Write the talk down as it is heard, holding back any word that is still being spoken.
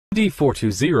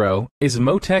D420 is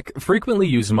Motec frequently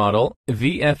used model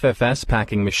VFFS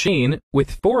packing machine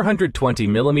with 420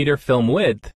 mm film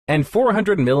width and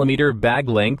 400 mm bag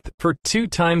length for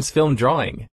 2x film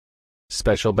drawing.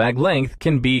 Special bag length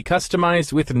can be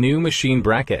customized with new machine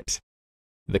bracket.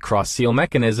 The cross-seal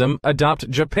mechanism adopt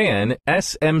Japan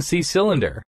SMC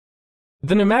cylinder.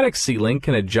 The pneumatic sealing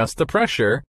can adjust the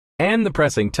pressure and the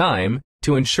pressing time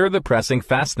to ensure the pressing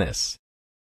fastness.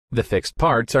 The fixed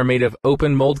parts are made of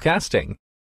open mold casting,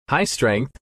 high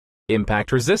strength,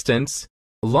 impact resistance,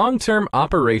 long-term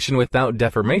operation without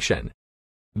deformation.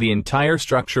 The entire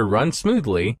structure runs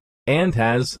smoothly and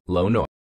has low noise.